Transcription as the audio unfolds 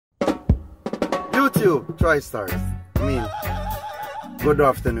YouTube TriStars. I mean, good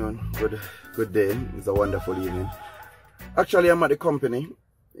afternoon, good day. It's a wonderful evening. Actually, I'm at the company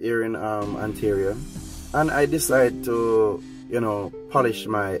here in Ontario, and I decided to, polish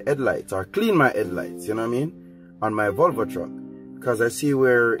my headlights or clean my headlights. You know what I mean, on my Volvo truck, because I see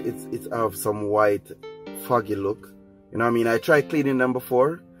where it's have some white, foggy look. You know what I mean. I tried cleaning them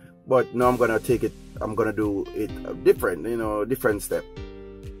before, but now I'm gonna take it. I'm gonna do it different. Different step.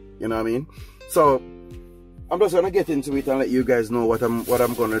 You know what I mean. So I'm just gonna get into it and let you guys know what I'm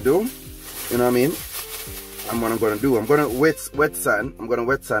gonna do. You know what I mean. I'm gonna wet sand. I'm gonna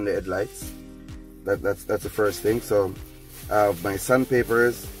wet sand the headlights. That's the first thing. So I have my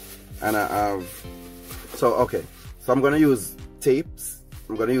sandpapers, and I have. So okay. So I'm gonna use tapes.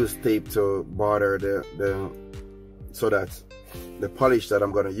 I'm gonna use tape to border so that the polish that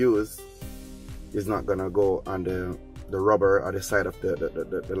I'm gonna use is not gonna go on the rubber or the side of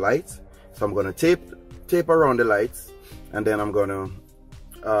the lights. So I'm gonna tape around the lights, and then I'm gonna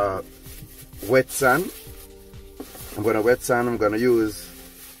wet sand. I'm gonna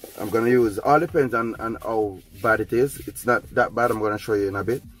use all depends on how bad it is. It's not that bad. I'm gonna show you in a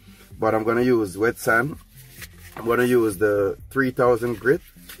bit, but I'm gonna use wet sand. I'm gonna use the 3000 grit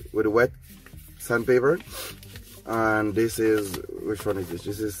with the wet sandpaper, and this is, which one is this?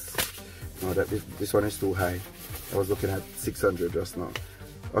 This is this one is too high. I was looking at 600 just now.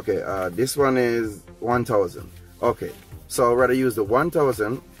 Okay, this one is 1000. Okay, so I'd rather use the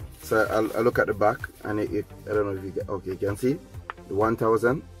 1000. So I'll look at the back, and I don't know if you get, okay, you can see the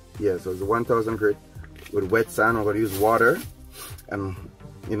 1000. Yeah, so it's the 1000 grit with wet sand. I'm going to use water and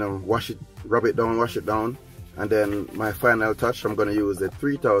wash it, rub it down, wash it down, and then my final touch, I'm going to use the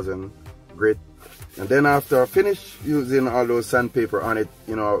 3000 grit. And then after I finish using all those sandpaper on it,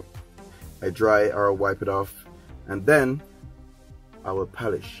 I dry or wipe it off, and then I will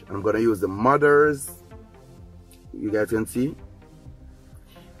polish. I'm going to use the Mother's, you guys can see,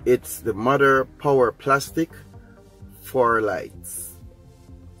 it's the Mother Power Plastic for lights,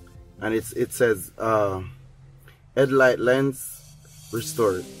 and it says headlight lens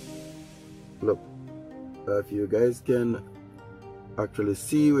restored. Look, if you guys can actually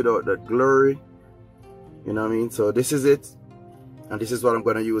see without that glare, you know what I mean. So this is it, and this is what I'm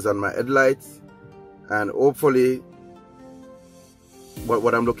going to use on my headlights, and hopefully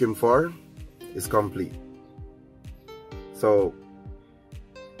what I'm looking for is complete. So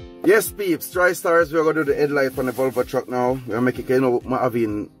yes, peeps, TriStars, we're going to do the headlight on the Volvo truck now. We're making, I'm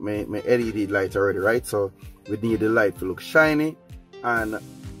having my LED light already, right? So we need the light to look shiny and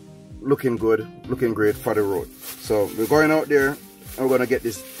looking good, looking great for the road. So we're going out there and we're going to get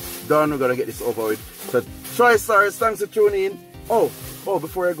this done. We're going to get this over with. So TriStars, thanks for tuning in. Oh,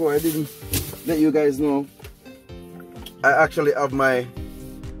 before I go, I didn't let you guys know, I actually have my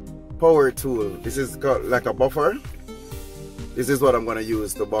power tool. This is called like a buffer. This is what I'm gonna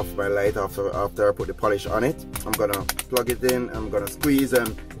use to buff my light after I put the polish on it. I'm gonna plug it in, I'm gonna squeeze,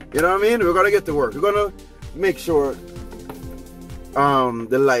 and you know what I mean? We're gonna get to work. We're gonna make sure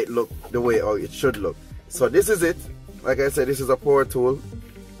the light look the way it should look. So this is it. Like I said, this is a power tool.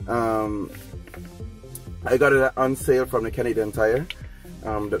 I got it on sale from the Canadian Tire.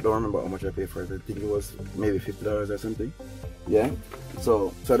 Don't remember how much I paid for it. I think it was maybe $50 or something. Yeah.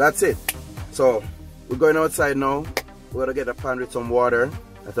 So that's it. So we're going outside now. We're gonna get a pan with some water.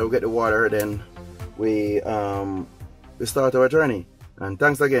 After we get the water, then we start our journey. And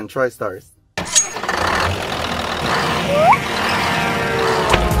thanks again, TriStars.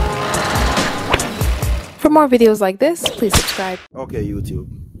 For more videos like this, please subscribe. Okay, YouTube,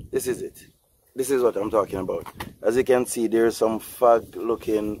 this is it. This is what I'm talking about. As you can see, there's some fog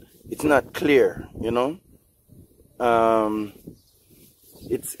looking. It's not clear,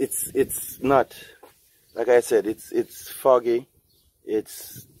 It's not. Like I said, it's foggy,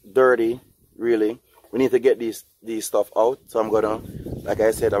 it's dirty, really. We need to get these stuff out. So I'm gonna, like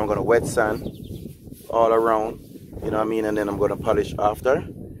I said, I'm gonna wet sand all around, you know what I mean, and then I'm gonna polish after.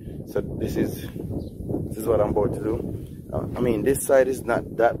 So this is what I'm about to do. I mean, this side is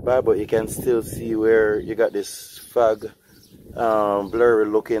not that bad, but you can still see where you got this fog, blurry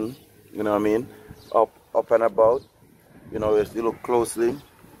looking, you know what I mean, up and about. If you look closely,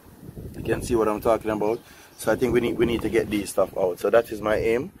 you can see what I'm talking about. So I think we need to get these stuff out. So that is my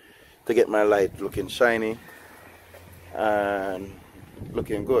aim, to get my light looking shiny and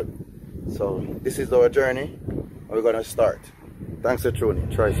looking good. So this is our journey. We're gonna start. Thanks for tuning.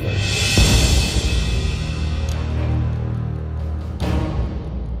 TriStars.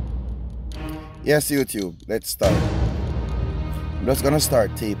 Yes, YouTube. Let's start. I'm just gonna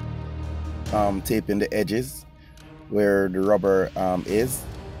start taping the edges where the rubber is.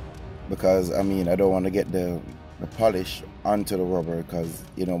 because I mean I don't want to get the polish onto the rubber, because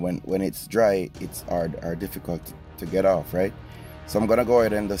you know when it's dry it's hard or difficult to get off, right? So I'm gonna go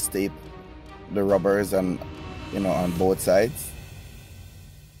ahead and just tape the rubbers and on both sides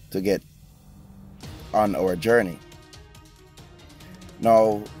to get on our journey.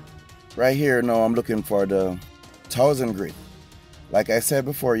 Now right here, now I'm looking for the 1000 grit. Like I said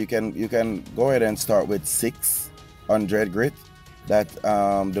before, you can go ahead and start with 600 grit. That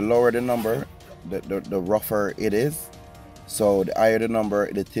the lower the number, the rougher it is. So the higher the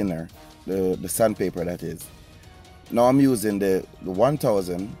number, the thinner the sandpaper that is. Now I'm using the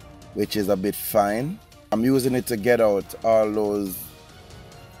 1000, which is a bit fine. I'm using it to get out all those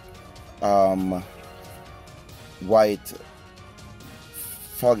white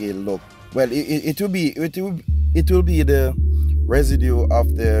foggy look. Well, it will be the residue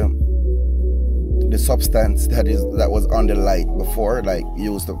of the substance that was on the light before, like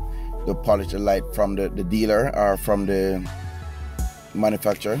used to polish the light from the dealer or from the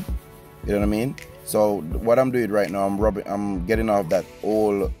manufacturer. You know what I mean? So what I'm doing right now, I'm getting off that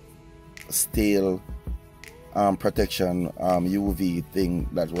old steel protection UV thing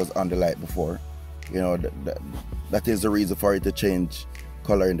that was on the light before. You know, that is the reason for it to change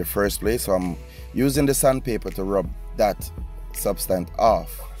color in the first place. So I'm using the sandpaper to rub that substance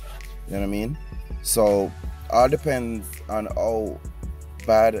off. You know what I mean? So all depends on how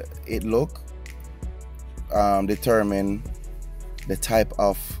bad it look, determine the type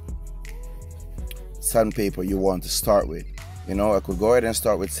of sandpaper you want to start with. You know, I could go ahead and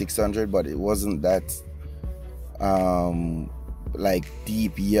start with 600, but it wasn't that like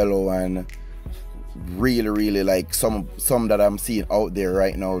deep yellow and really like some that I'm seeing out there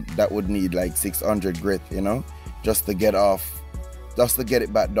right now that would need like 600 grit, you know, just to get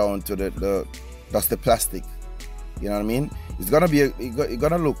it back down to the plastic. You know what I mean? It's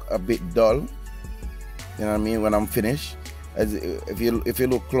gonna look a bit dull, you know what I mean, when I'm finished. As if you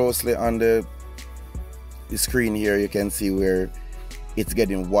look closely on the screen here, you can see where it's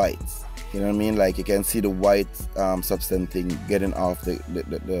getting white. You know what I mean? Like you can see the white substance thing getting off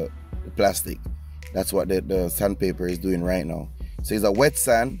the plastic. That's what the sandpaper is doing right now. So it's a wet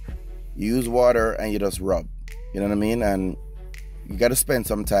sand. You use water and you just rub. You know what I mean? And you got to spend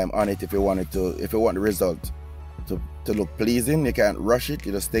some time on it if you want the result to look pleasing. You can't rush it.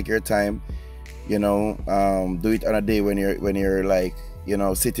 You just take your time. You know, do it on a day when you're like, you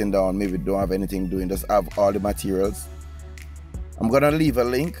know, sitting down, maybe don't have anything doing, just have all the materials. I'm gonna leave a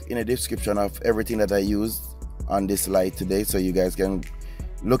link in the description of everything that I used on this light today, so you guys can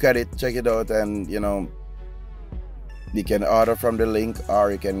look at it, check it out, and you know, you can order from the link,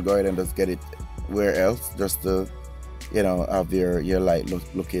 or you can go ahead and just get it where else, just to, you know, have your light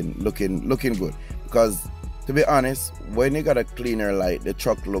looking good. Because to be honest, when you got a cleaner light, the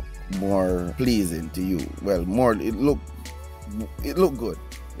truck look more pleasing to you. Well, it look good.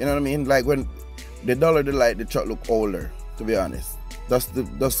 You know what I mean? Like when the duller the light, the truck look older. To be honest, just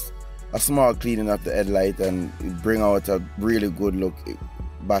a small cleaning of the headlight and bring out a really good look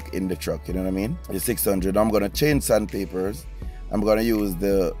back in the truck. You know what I mean? The 600. I'm gonna change sandpapers. I'm gonna use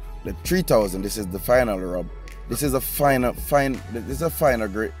the 3000. This is the final rub. This is a finer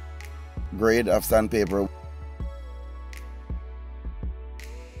grade of sandpaper.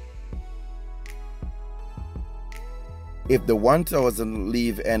 If the 1000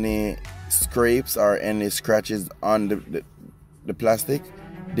 leave any scrapes or any scratches on the plastic,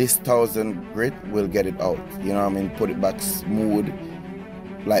 this 1000 grit will get it out. You know what I mean? Put it back smooth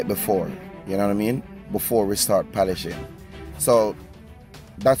like before. You know what I mean? Before we start polishing. So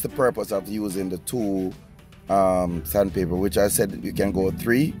that's the purpose of using the 2 sandpaper, which I said you can go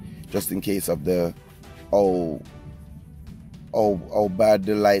 3 just in case of the how bad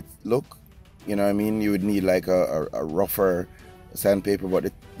the light look. You know what I mean? You would need like a rougher sandpaper, but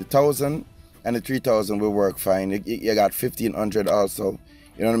the 1000 and the 3000 will work fine. You got 1500 also.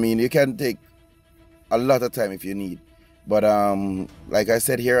 You know what I mean? You can take a lot of time if you need. But like I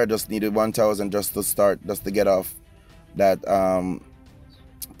said here, I just needed 1000 just to start, just to get off that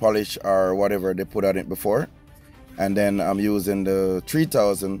polish or whatever they put on it before. And then I'm using the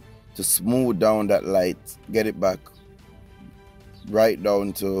 3000 to smooth down that light, get it back right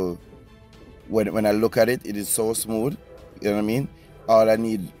down to when I look at it, it is so smooth. You know what I mean? All I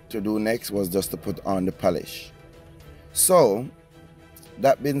need to do next was just to put on the polish. So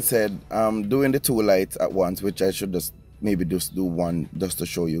that being said, I'm doing the 2 lights at once, which I should just maybe just do one just to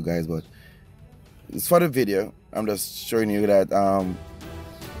show you guys, but it's for the video. I'm just showing you that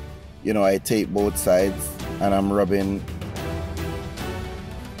you know, I tape both sides and I'm rubbing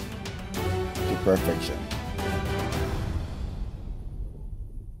to perfection.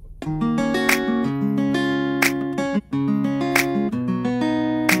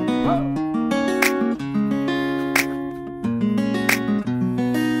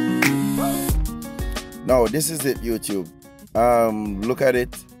 this is it, YouTube. Look at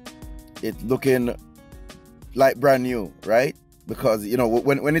it. It's looking like brand new, right? Because you know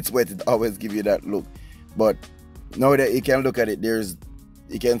when it's wet, it always gives you that look. But now that you can look at it,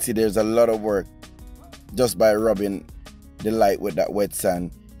 you can see there's a lot of work just by rubbing the light with that wet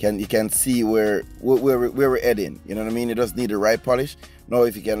sand. You can see where we're heading. You know what I mean? It just need the right polish. Now,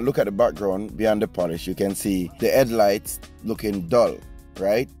 if you can look at the background beyond the polish, you can see the headlights looking dull,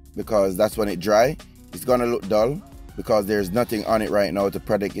 right? Because that's when it dry. It's gonna look dull because there's nothing on it right now to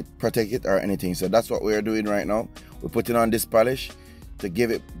protect it or anything. So that's what we're doing right now. We're putting on this polish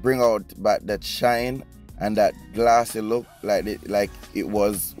to bring out back that shine and that glassy look like it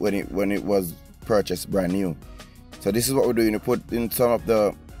was when it was purchased brand new. So this is what we're doing. We put in some of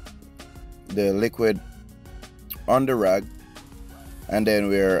the liquid on the rag, and then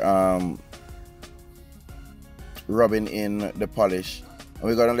we're rubbing in the polish, and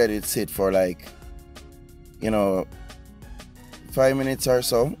we're gonna let it sit for like, you know, 5 minutes or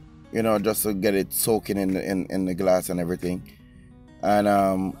so, you know, just to get it soaking in the glass and everything.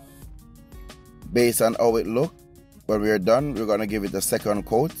 And based on how it look, when we're done, we're gonna give it a second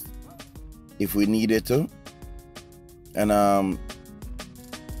coat if we needed to. And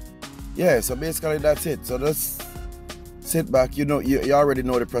yeah, so basically that's it. So just sit back. You know, you already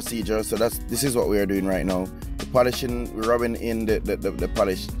know the procedure. So this is what we are doing right now. The polishing, we're rubbing in the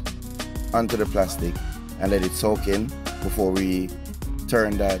polish onto the plastic and let it soak in before we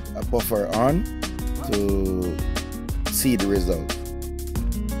turn that buffer on to see the result.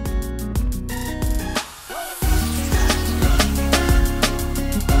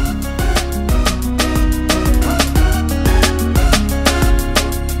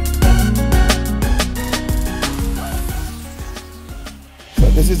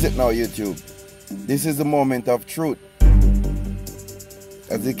 This is it now, YouTube. This is the moment of truth.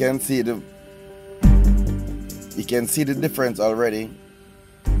 As you can see, the difference already.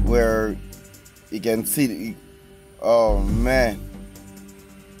 Where you can see oh man,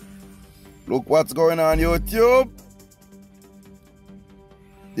 look what's going on, YouTube.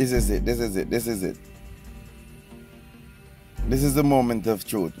 This is it. This is the moment of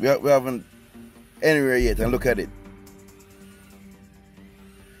truth. We haven't anywhere yet, and look at it.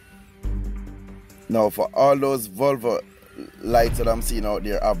 Now, for all those Volvo lights that I'm seeing out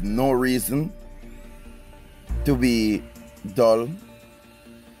there, have no reason to be dull.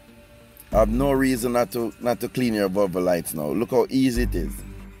 I have no reason not to clean your Volvo lights now. Look how easy it is.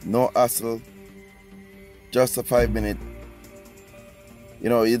 No hassle. Just a 5 minute. You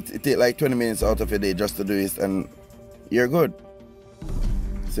know, it take like 20 minutes out of your day just to do this, and you're good.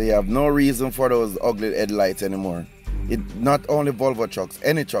 So you have no reason for those ugly headlights anymore. It not only Volvo trucks,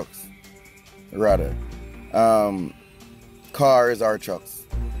 any trucks. Rather, cars or trucks,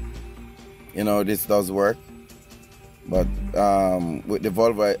 you know, this does work. But with the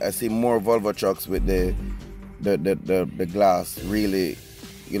Volvo, I see more Volvo trucks with the glass really,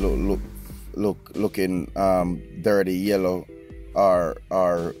 you know, looking dirty, yellow,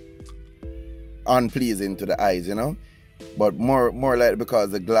 or unpleasing to the eyes, you know. But more like because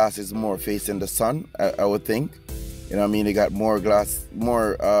the glass is more facing the sun, I would think. You know what I mean? They got more glass,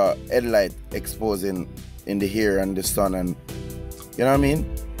 more headlight exposing in the hair and the sun, and you know what I mean?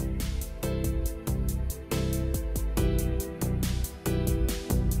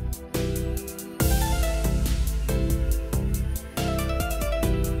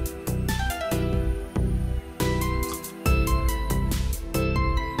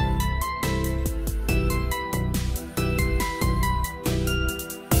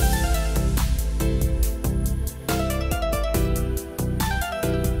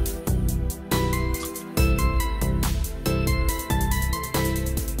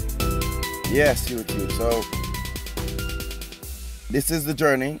 Yes, YouTube. So this is the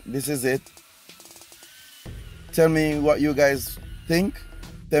journey. This is it. Tell me what you guys think.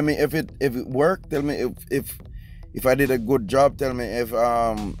 Tell me if it worked. Tell me if I did a good job. Tell me if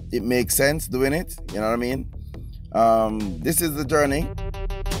it makes sense doing it. You know what I mean? This is the journey.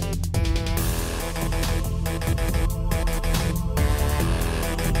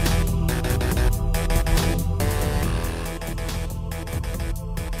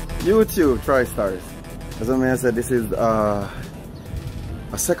 YouTube TriStars. As I said, this is a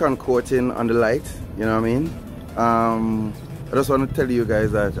second coating on the light. You know what I mean? I just want to tell you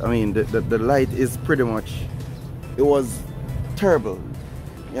guys that I mean the light is pretty much, it was terrible.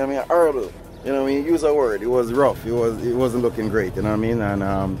 You know what I mean? Horrible. You know what I mean? Use a word. It was rough. It wasn't looking great. You know what I mean?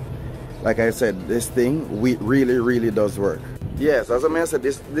 And like I said, this thing really does work. Yes, as I said,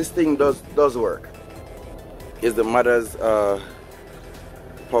 this thing does work. It's the mother's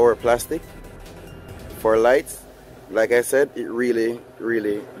power plastic, for lights, like I said, it really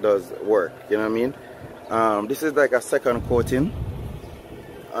does work, you know what I mean? This is like a second coating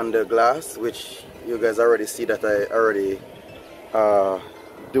on the glass, which you guys already see that I already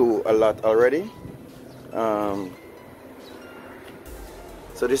do a lot already.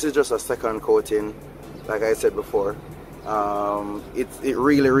 So this is just a second coating, like I said before. It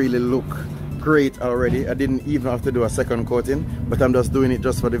really look great already. I didn't even have to do a second coating, but I'm just doing it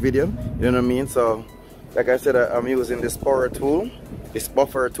just for the video, you know what I mean? So like I said, I'm using this power tool, this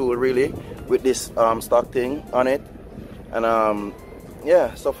buffer tool really, with this stock thing on it. And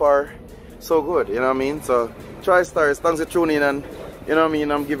yeah, so far so good, you know what I mean? So TriStars, thanks for tuning in, and you know what I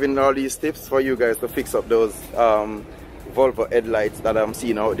mean, I'm giving all these tips for you guys to fix up those Volvo headlights that I'm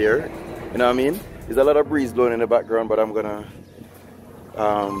seeing out there, you know what I mean? There's a lot of breeze blowing in the background, but I'm gonna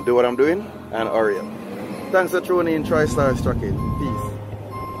do what I'm doing and hurry up. Thanks for tuning in, TriStars Trucking. Peace.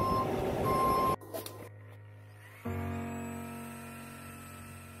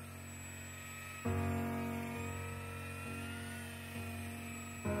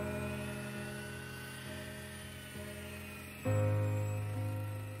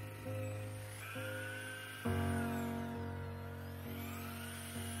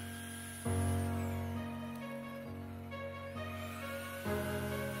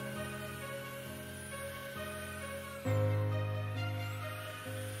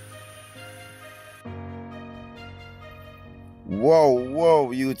 Whoa,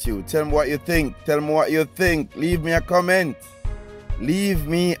 YouTube. Tell me what you think. Tell me what you think. Leave me a comment. Leave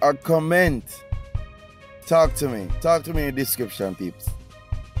me a comment. Talk to me. Talk to me in the description, peeps.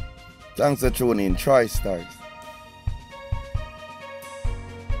 Thanks for tuning in. TriStars.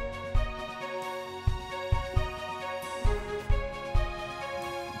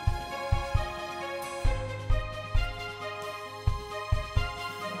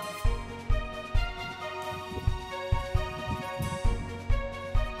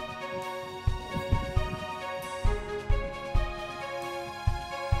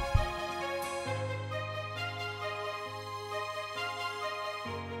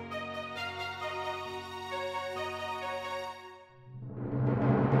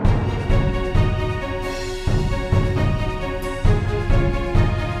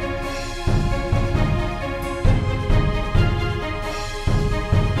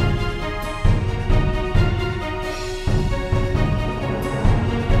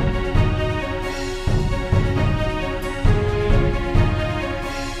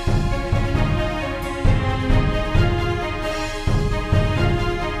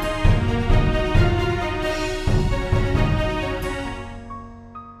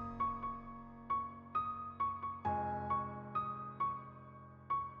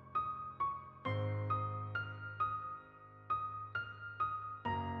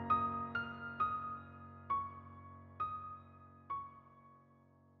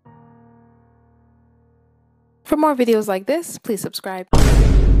 For more videos like this, please subscribe.